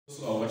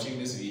who are watching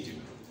this video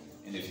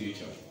in the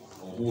future,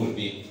 or who will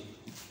be,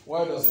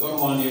 why does God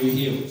want you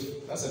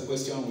healed? That's a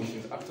question we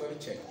should actually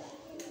check.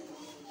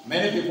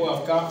 Many people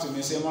have come to me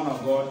and say, man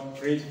of God,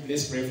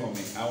 please pray for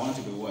me. I want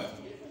to be well.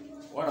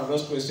 One of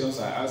those questions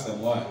I ask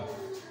them, why?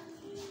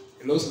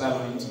 It looks like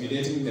I'm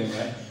intimidating them,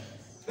 right?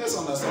 Let's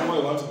understand why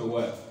you want to be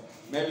well.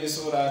 Maybe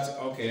so that,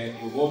 okay,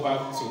 you go back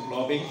to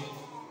clubbing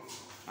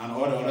and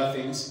all the other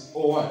things,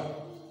 or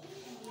what?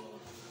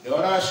 The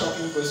other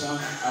shocking question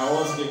I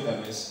always give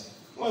them is,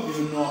 what do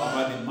you know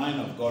about the mind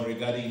of God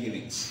regarding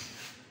healings?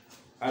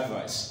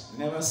 Advice,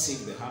 never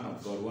seek the hand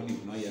of God when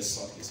you've not yet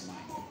sought his mind.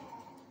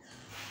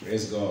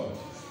 Praise God.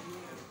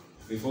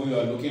 Before you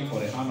are looking for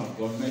the hand of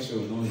God, make sure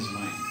you know his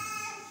mind.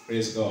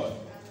 Praise God.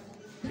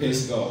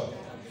 Praise God.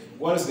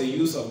 What is the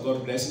use of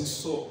God blessing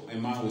a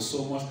man with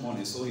so much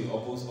money so he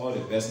opens all the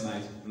best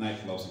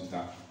nightclubs in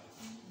town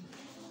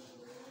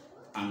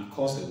and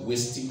cause the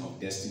wasting of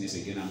destinies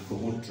again and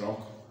promote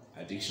drug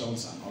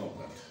addictions and all of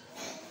that?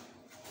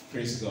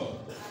 Praise God.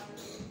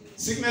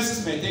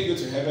 Sicknesses may take you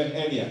to heaven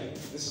earlier.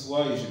 This is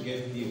why you should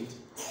get healed.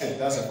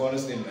 That's a bold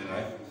statement,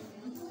 right?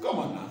 Come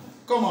on now.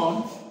 Come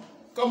on.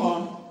 Come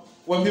on.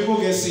 When people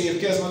get sick,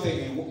 if care's not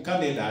taken, can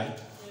they die?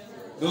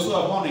 Those who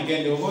are born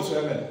again, they will go to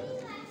heaven.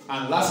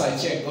 And last I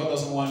checked, God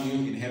doesn't want you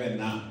in heaven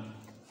now.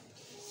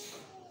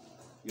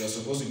 You're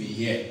supposed to be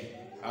here.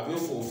 Have you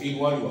fulfilled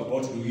what you are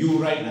about to do? You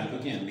right now,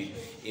 looking at me.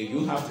 If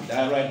you have to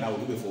die right now, will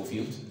you be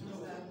fulfilled?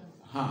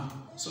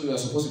 So you are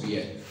supposed to be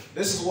here.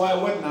 This is why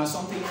when now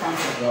something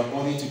comes to your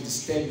body to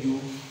disturb you,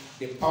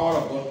 the power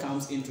of God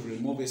comes in to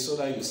remove it so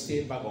that you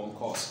stay back on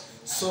course.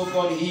 So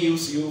God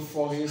heals you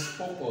for his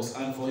purpose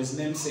and for his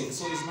name's sake.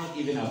 So it's not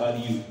even about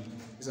you.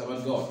 It's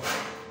about God.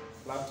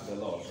 Clap to the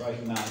Lord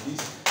right now.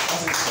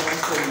 That's a strong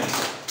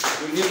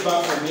statement. We live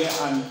back from here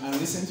and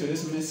listen to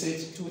this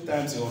message 2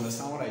 times. You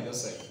understand what I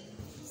just said?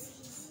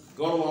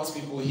 God wants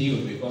people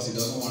healed because he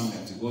doesn't want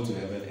them to go to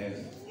heaven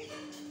early.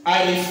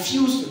 I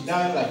refuse to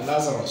die like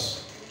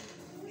Lazarus.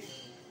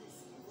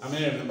 I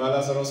mean, remember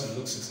Lazarus in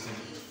Luke 16?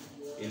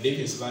 He lived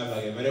his life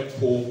like a very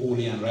poor,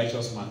 holy, and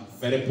righteous man.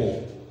 Very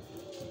poor.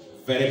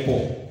 Very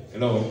poor.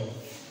 Hello?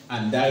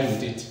 And died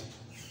with it.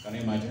 Can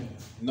you imagine?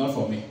 Not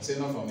for me. Say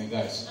not for me,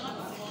 guys.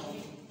 Not for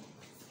me.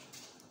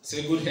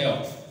 Say good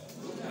health.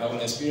 I will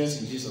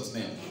experience in Jesus'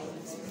 name.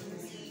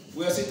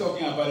 We are still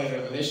talking about the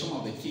revelation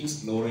of the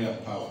King's glory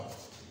and power.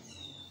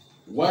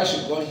 Why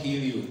should God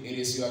heal you? It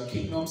is your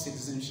kingdom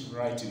citizenship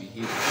right to be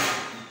healed.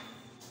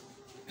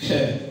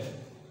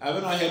 Have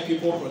you not heard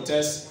people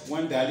protest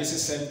when dialysis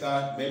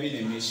center, maybe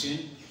the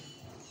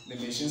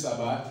machines are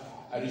bad,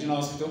 at regional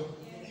hospital?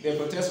 They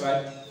protest,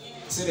 right?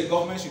 Say the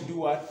government should do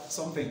what?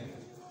 Something.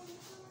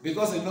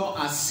 Because they know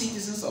as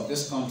citizens of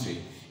this country,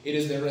 it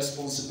is the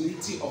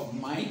responsibility of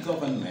my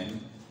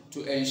government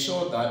to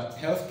ensure that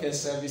healthcare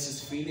service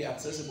is freely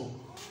accessible,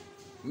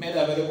 made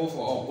available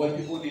for all when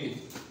people need it.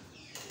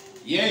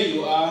 Here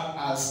you are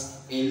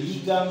as a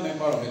legal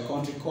member of a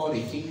country called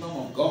the Kingdom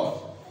of God.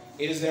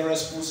 It is the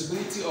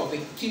responsibility of the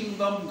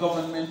kingdom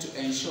government to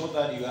ensure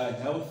that you are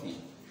healthy.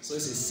 So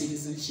it's a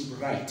citizenship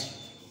right.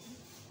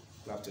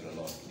 Clap to the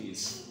Lord,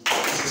 please.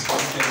 This is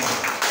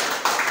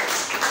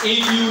if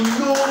you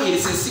know it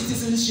is a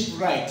citizenship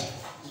right,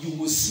 you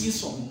will see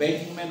some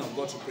begging men of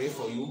God to pray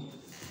for you,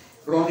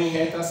 running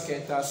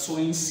helter-skelter,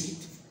 sowing seed,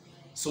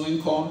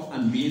 sowing corn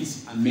and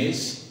beans and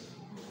maize,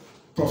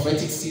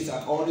 prophetic seeds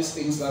and all these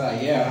things that are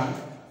here around,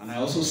 and I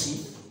also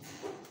see.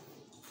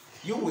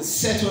 You will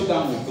settle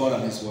down with God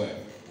and his word.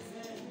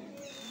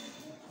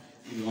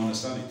 You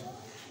understand it?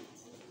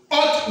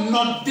 Ought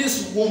not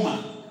this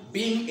woman,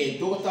 being a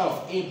daughter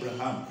of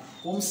Abraham,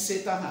 whom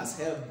Satan has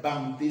held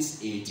bound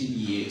these 18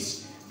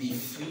 years, be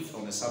freed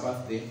on the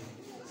Sabbath day?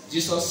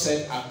 Jesus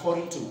said,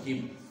 according to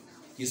him,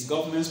 his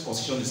government's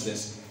position is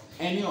this: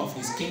 any of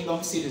his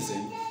kingdom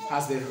citizens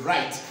has the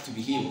right to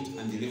be healed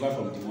and delivered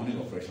from demonic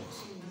oppressions.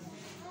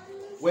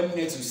 When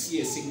next you see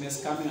a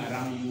sickness coming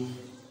around you,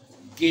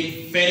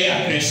 get very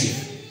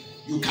aggressive.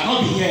 You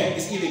cannot be here,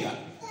 it's illegal.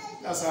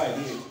 That's how I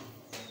do it.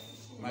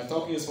 My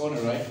talking is funny,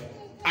 right?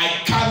 I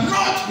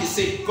cannot be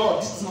sick.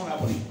 God, this is not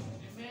happening.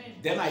 Amen.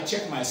 Then I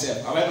check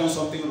myself. Have I done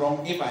something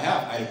wrong? If I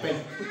have, I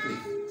repent quickly.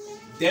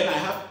 Then I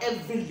have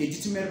every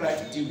legitimate right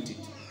to deal with it.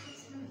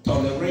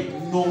 Tolerate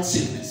no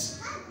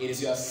sickness. It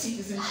is your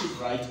citizenship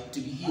right to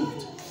be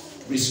healed,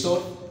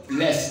 restored,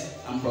 blessed,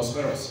 and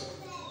prosperous.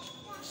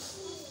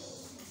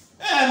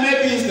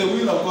 Maybe it's the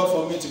will of God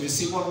for me to be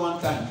sick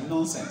one time.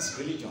 Nonsense.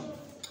 Religion.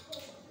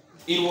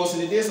 It was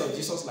in the days of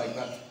Jesus like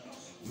that.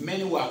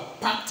 Many were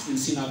packed in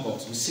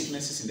synagogues with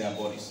sicknesses in their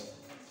bodies.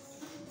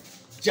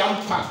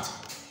 Jam-packed.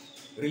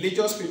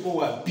 Religious people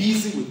were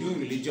busy with doing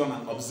religion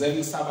and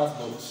observing Sabbath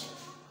laws,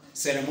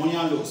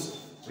 ceremonial laws,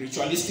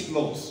 ritualistic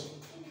laws,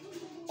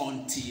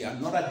 until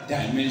another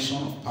dimension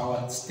of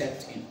power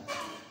stepped in.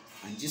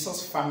 And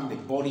Jesus found the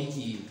body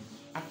healed,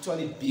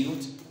 actually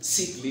built,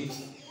 sickly.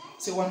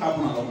 See what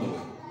happened along the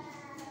way.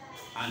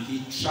 And he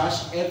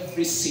trashed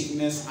every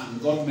sickness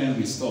and got men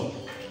restored.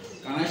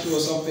 Can I show you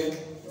something?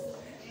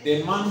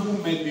 The man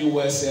who made me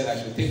well said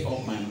I should take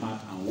off my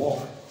mat and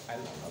walk. I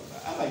love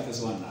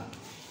this one now.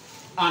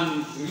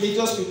 And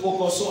religious people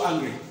got so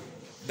angry.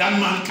 That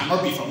man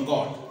cannot be from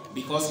God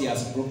because he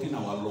has broken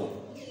our law.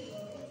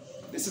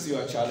 This is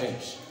your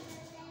challenge.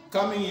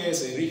 Coming here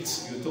is a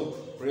risk you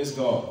took. Praise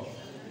God.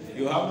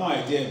 You have no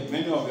idea.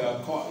 Many of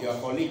your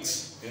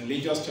colleagues in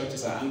religious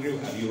churches are angry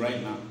at you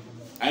right now.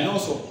 I know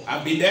so.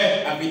 I've been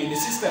there. I've been in the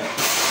system.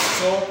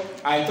 So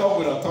I talk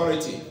with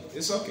authority.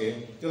 It's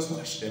okay. Just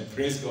watch them.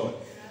 Praise God.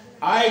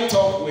 I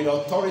talk with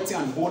authority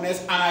and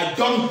boldness, and I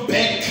don't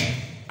beg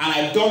and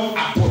I don't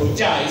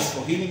apologize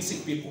for healing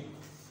sick people.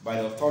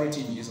 By the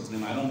authority in Jesus'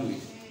 name, I don't do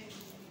it.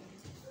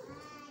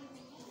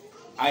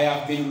 I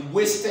have been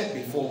wasted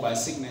before by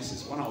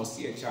sicknesses when I was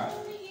still a child.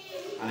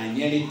 And I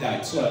nearly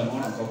died. So I know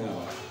what I'm talking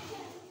about.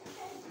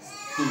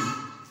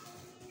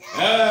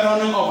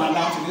 Running up and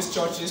down to these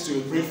churches to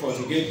be prayed for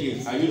to get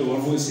healed. Are you the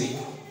one who is sick?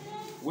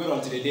 Wait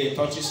until the day it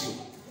touches you.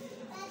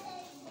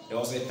 There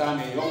was a time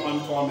a young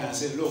man called me and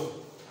said, look,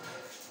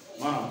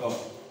 man of God,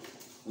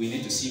 we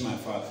need to see my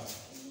father.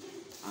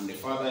 And the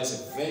father is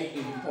a very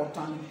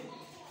important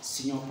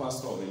senior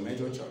pastor of a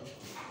major church.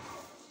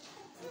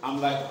 I'm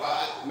like,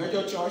 what?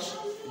 Major church?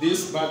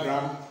 This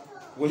background?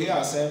 Will he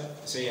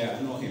accept? Say, yeah,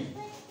 I know him.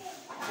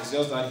 It's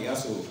just that he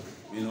has to,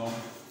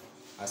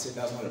 I said,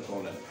 that's not a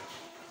problem.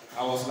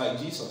 I was like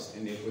Jesus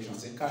in the equation. I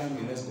said, carry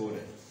me, let's go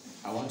there.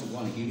 I want to go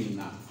and heal him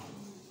now.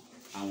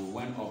 And we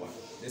went over.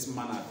 This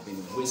man had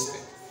been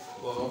wasted.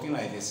 He was walking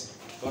like this.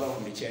 Got up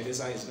from the chair. This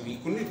is how he's doing. He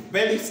couldn't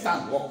barely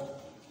stand,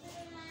 walk.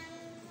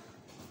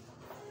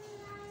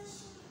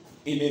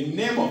 In the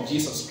name of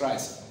Jesus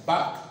Christ,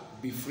 back,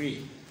 be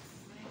free.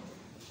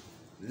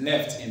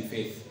 Left in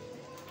faith.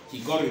 He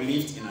got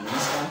relieved in an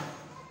instant.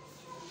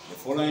 The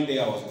following day,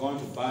 I was going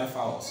to buy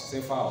fowls.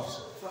 Say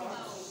fowls.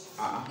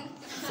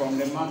 From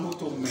the man who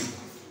took me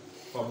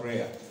for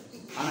prayer.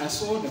 And I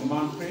saw the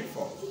man prayed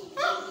for.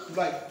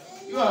 Like,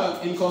 you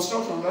are in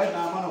construction right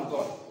now, man of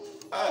God.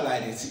 I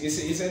like it. He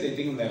said the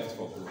thing left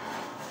for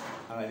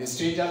good. The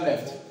stranger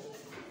left.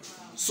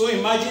 So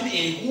imagine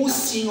a whole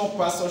senior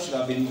pastor should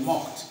have been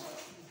mocked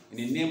in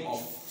the name of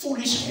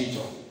foolish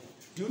religion.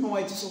 Do you know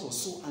why Jesus was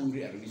so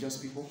angry at religious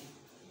people?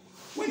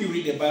 When you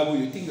read the Bible,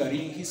 you think you are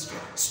reading history.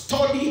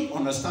 Study,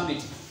 understand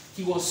it.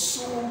 He was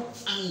so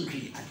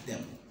angry at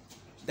them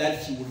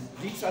that he would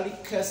literally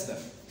curse them.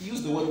 He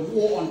used the word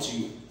war unto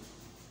you.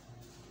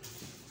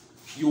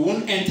 You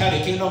won't enter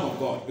the kingdom of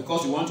God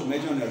because you want to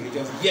measure on the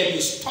religious. Yet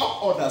you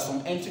stop others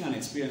from entering and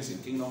experiencing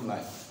kingdom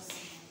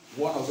life.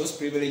 One of those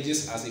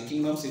privileges as a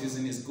kingdom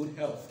citizen is good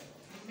health.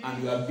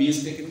 And your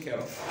bills taken care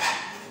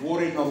of.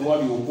 Worry not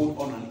what you will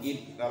put on and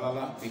eat,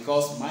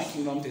 because my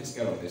kingdom takes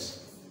care of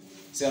this.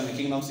 Say I'm a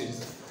kingdom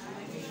citizen.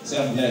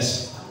 Say I'm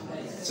blessed.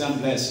 Say I'm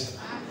blessed.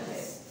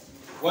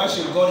 Why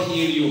should God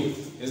heal you?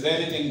 Is there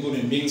anything good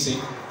in being sick?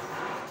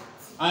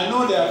 I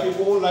know there are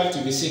people who like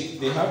to be sick.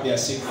 They have their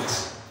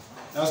sickness.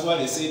 That's why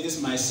they say, this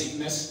is my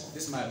sickness.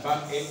 This is my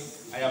backache.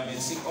 I have been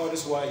sick all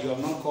this while. You have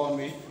not called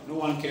me. No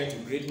one cared to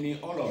greet me.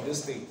 All of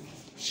this thing.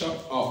 Shut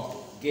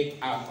up. Get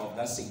out of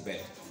that sick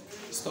bed.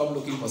 Stop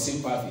looking for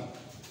sympathy.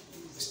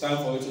 It's time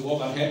for you to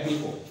walk and help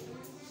people.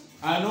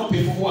 I know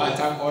people who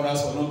attack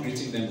others for not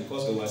greeting them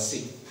because they were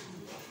sick.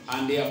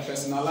 And they are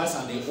personalized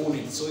and they own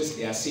it. So it's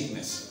their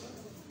sickness.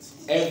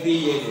 Every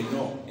year they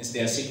know it's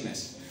their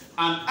sickness.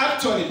 And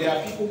actually there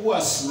are people who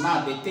are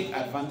smart. They take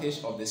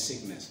advantage of the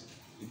sickness.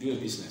 You do a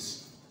business.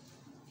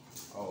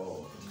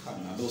 Oh,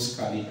 those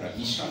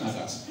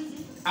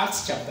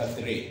Acts chapter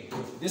 3.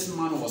 This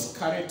man was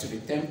carried to the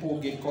temple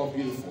gate called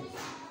Beautiful.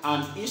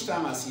 And each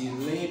time as he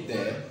laid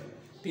there,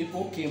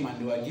 people came and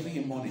they were giving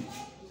him money.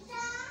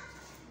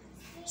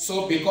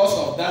 So because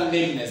of that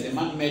lameness, the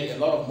man made a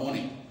lot of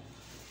money.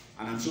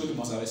 And I'm sure he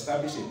must have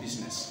established a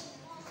business.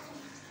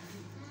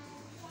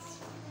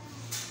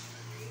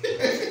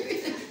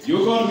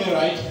 You got me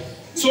right?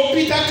 So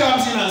Peter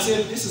comes in and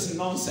says, this is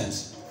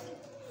nonsense.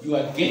 You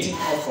are getting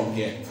up from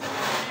here.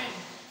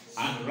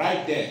 And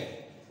right there,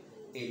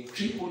 a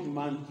crippled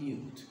man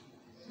healed.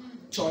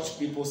 Church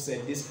people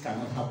said, this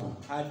cannot happen.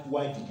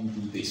 Why did you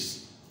do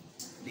this?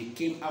 They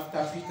came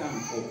after Peter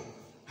and Paul.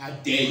 How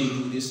dare you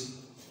do this?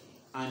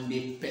 And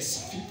they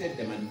persecuted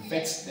them and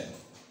vexed them.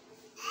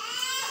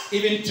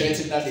 Even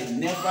threatened that they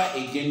never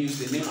again use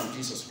the name of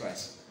Jesus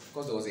Christ.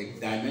 Because there was a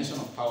dimension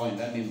of power in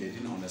that name they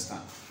didn't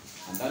understand.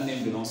 And that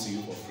name belongs to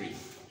you for free.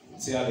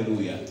 Say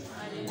hallelujah.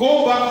 Hallelujah.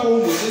 Go back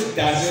home with this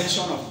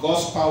dimension of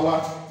God's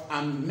power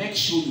and make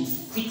sure you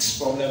fix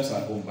problems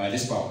at home by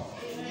this power.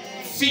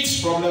 Amen.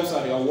 Fix problems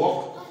at your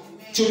work.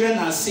 Amen. Children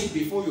are sick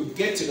before you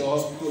get to the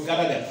hospital.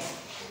 Gather them.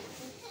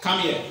 Come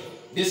here.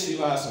 This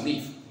fever has to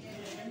leave.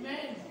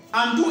 Amen.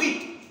 And do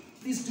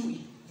it. Please do it.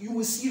 You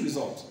will see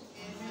results.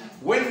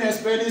 When in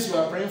experience you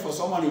are praying for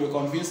someone, you will be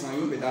convinced and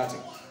you will be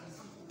doubting.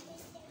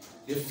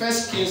 The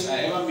first case I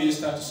ever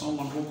ministered to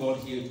someone who got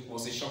healed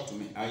was a shock to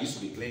me. I used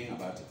to be playing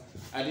about it.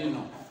 I didn't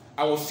know.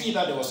 I would feel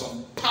that there was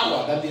some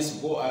power that this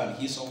would go out and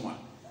heal someone.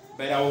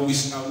 But I would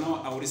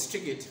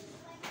restrict it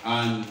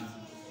and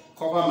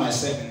cover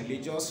myself in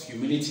religious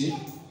humility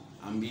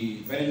and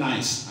be very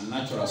nice and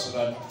natural so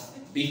that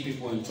big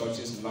people in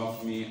churches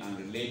love me and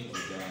relate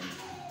with them,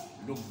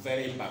 look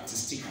very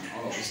Baptistic and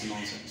all of this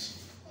nonsense.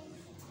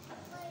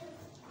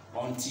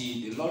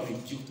 Until the Lord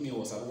rebuked me,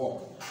 was at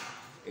work.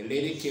 A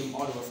lady came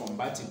all the way from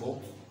Batibo.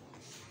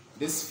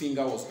 This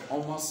finger was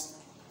almost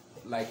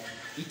like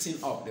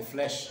eating up the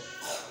flesh.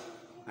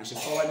 And she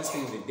covered this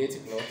thing with a dirty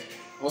cloth.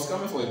 I was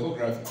coming for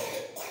echography.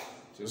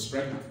 She was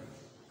pregnant.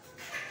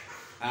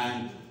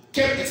 And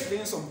kept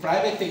explaining some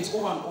private things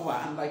over and over.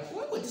 I'm like,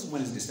 what this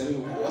woman is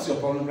disturbing me? What's your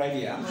problem right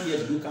here? I'm not here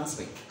to do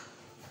counseling.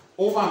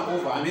 Over and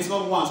over. And it's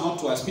not once, not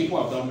twice.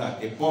 People have done that.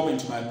 They bomb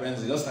into my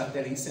brains. They just start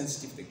telling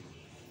sensitive things.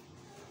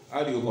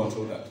 How do you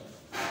control that?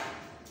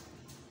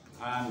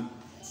 And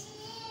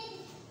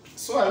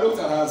so I looked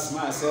at her and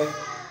smiled. I said,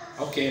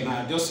 okay,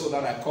 now just so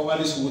that I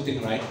cover this whole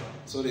thing right,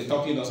 so the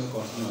talking doesn't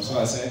continue. So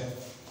I said,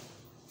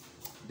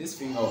 this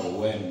finger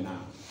overwhelmed now.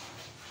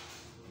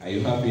 Are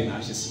you happy now?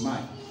 She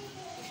smiled.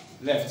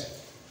 Left.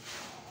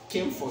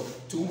 Came for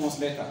 2 months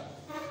later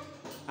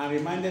and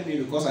reminded me,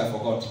 because I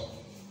forgot,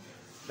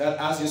 that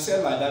as you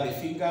said like that, the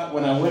finger,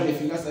 when I went, the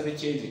finger started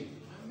changing.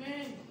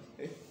 Amen.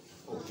 Okay,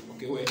 oh,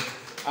 okay, wait.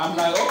 I'm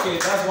like, okay,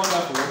 that's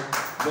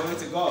wonderful. Glory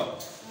to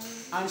God.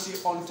 And she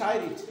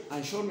untied it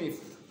and showed me.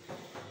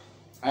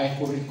 I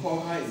could recall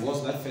how it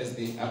was that first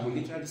day. I could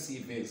literally see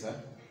veins. Huh?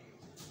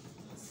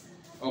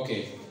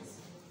 Okay.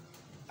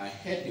 I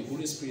heard the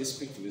Holy Spirit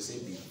speak to you, say,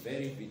 be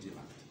very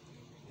vigilant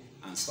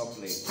and stop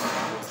playing.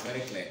 It was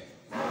very clear.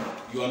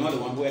 You are not the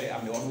one who had it,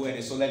 I'm the one who had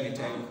it. So let me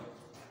tell you.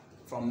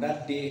 From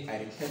that day, I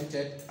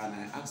repented and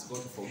I asked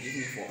God to forgive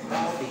me for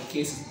all the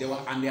cases. There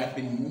have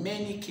been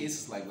many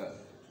cases like that.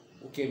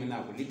 Who came in, I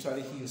would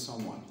literally heal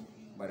someone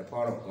by the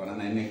power of God, and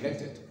I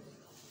neglected.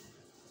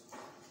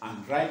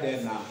 And right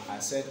there now, I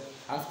said,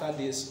 after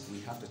this,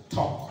 we have to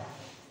talk.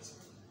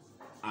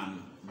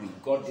 And we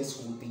got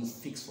this whole thing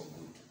fixed for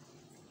good.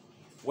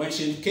 When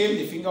she came,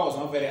 the finger was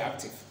not very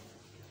active.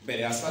 But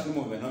the starting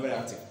movement was not very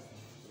active.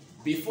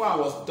 Before I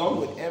was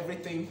done with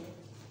everything,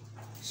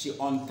 she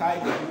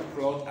untied the whole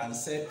cloth and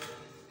said,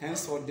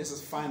 henceforth, this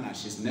is fine, and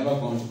she's never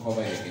going to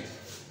cover it again.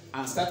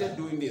 And started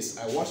doing this.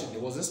 I watched it. There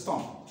was this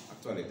thumb.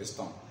 Actually, this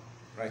thumb.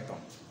 Right thumb.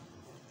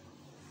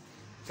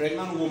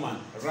 Pregnant woman,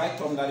 right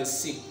thumb that is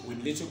sick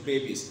with little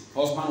babies.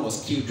 Husband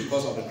was killed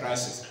because of the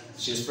crisis.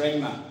 She's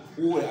pregnant.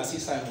 Who will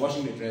assist her in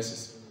washing the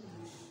dresses?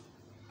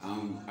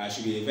 I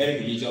should be a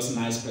very religious,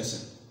 nice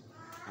person.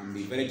 And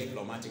be very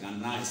diplomatic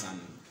and nice and,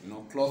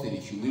 clothed in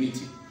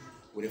humility.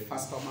 With a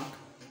fast stomach.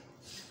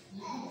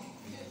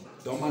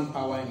 Dormant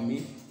power in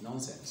me?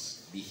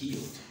 Nonsense. Be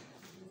healed.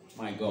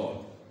 My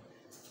God.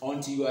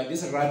 Until you are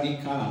this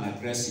radical and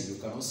aggressive,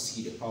 you cannot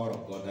see the power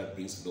of God that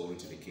brings glory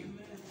to the King.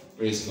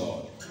 Praise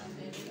God.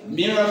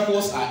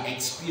 Miracles are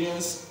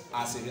experienced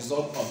as a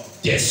result of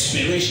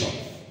desperation.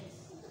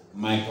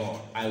 My God,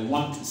 I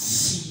want to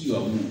see your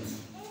move.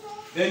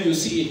 Then you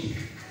see it.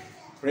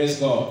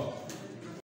 Praise God.